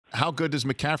How good does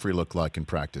McCaffrey look like in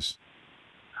practice?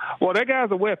 Well, that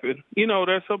guy's a weapon. You know,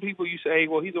 there's some people you say,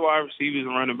 well, he's a wide receiver, he's a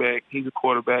running back, he's a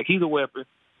quarterback. He's a weapon.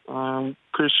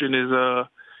 Christian is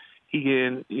he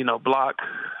can, block.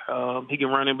 He can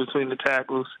run in between the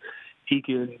tackles. He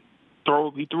can throw.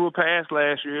 He threw a pass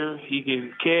last year. He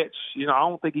can catch. I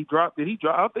don't think he dropped. Did he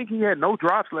drop? I think he had no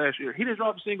drops last year. He didn't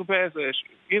drop a single pass last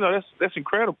year. That's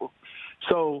incredible.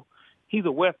 So he's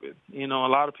a weapon. A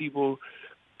lot of people,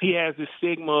 he has this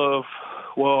stigma of,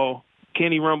 well,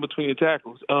 can he run between the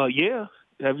tackles? Yeah.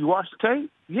 Have you watched the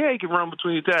tape? Yeah, he can run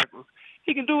between the tackles.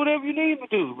 He can do whatever you need him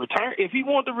to do. Return, if he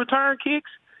wants to return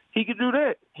kicks, he can do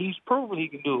that. He's proven he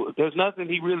can do it. There's nothing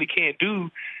he really can't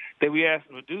do that we asked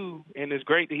him to do, and it's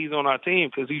great that he's on our team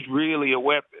because he's really a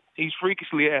weapon. He's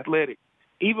freakishly athletic.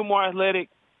 Even more athletic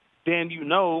than you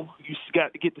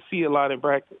got to get to see a lot in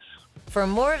practice. For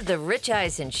more of The Rich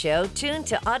Eisen Show, tune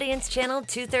to Audience Channel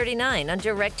 239 on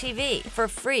DirecTV for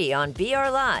free on BR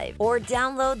Live or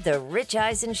download The Rich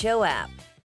Eisen Show app.